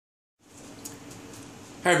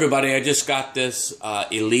Hi everybody, I just got this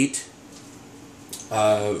Elite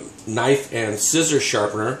knife and scissor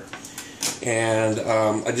sharpener, and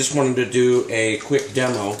I just wanted to do a quick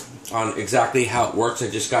demo on exactly how it works. I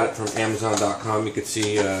just got it from Amazon.com. You can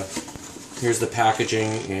see here's the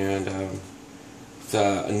packaging and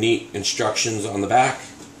neat instructions on the back.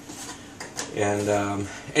 And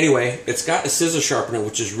anyway, it's got a scissor sharpener,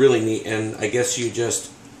 which is really neat, and I guess you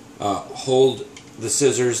just hold the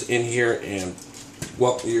scissors in here, and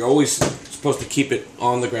well, you're always supposed to keep it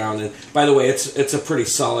on the ground. And by the way, it's a pretty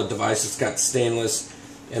solid device. It's got stainless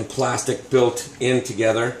and plastic built in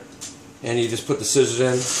together, and you just put the scissors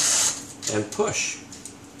in and push.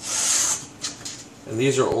 And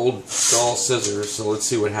these are old dull scissors, so let's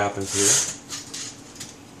see what happens here.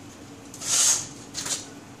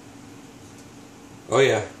 Oh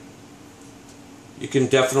yeah, you can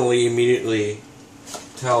definitely immediately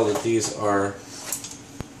tell that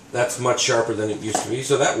that's much sharper than it used to be,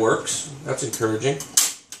 so that works. That's encouraging.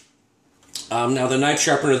 Now the knife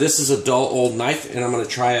sharpener, this is a dull old knife, and I'm going to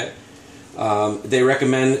try it. They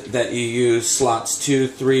recommend that you use slots 2,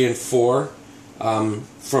 3, and 4.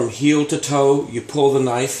 From heel to toe, you pull the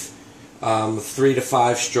knife 3 to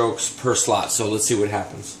 5 strokes per slot, so let's see what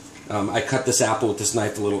happens. I cut this apple with this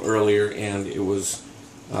knife a little earlier, and it was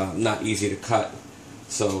not easy to cut.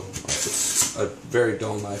 So it's a very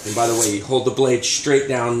dull knife. And by the way, you hold the blade straight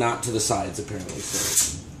down, not to the sides apparently.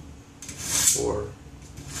 So 4,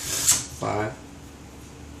 5.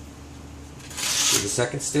 Do the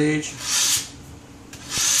second stage.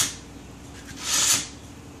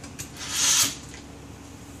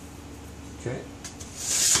 Okay.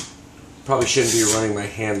 Probably shouldn't be running my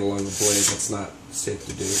hand along the blade. That's not safe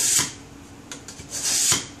to do.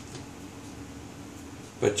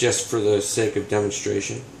 But just for the sake of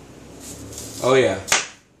demonstration. Oh yeah.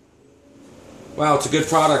 Wow, it's a good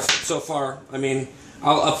product so far. I mean,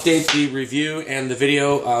 I'll update the review and the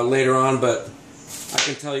video later on, but I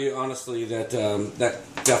can tell you honestly that that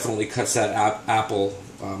definitely cuts that apple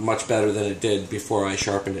much better than it did before I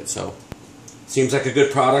sharpened it. So, seems like a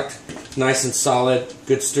good product. Nice and solid,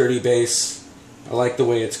 good sturdy base. I like the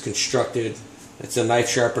way it's constructed. It's a knife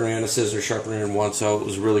sharpener and a scissor sharpener in one, so it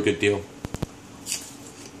was a really good deal.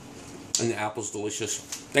 And the apple's delicious.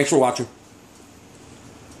 Thanks for watching.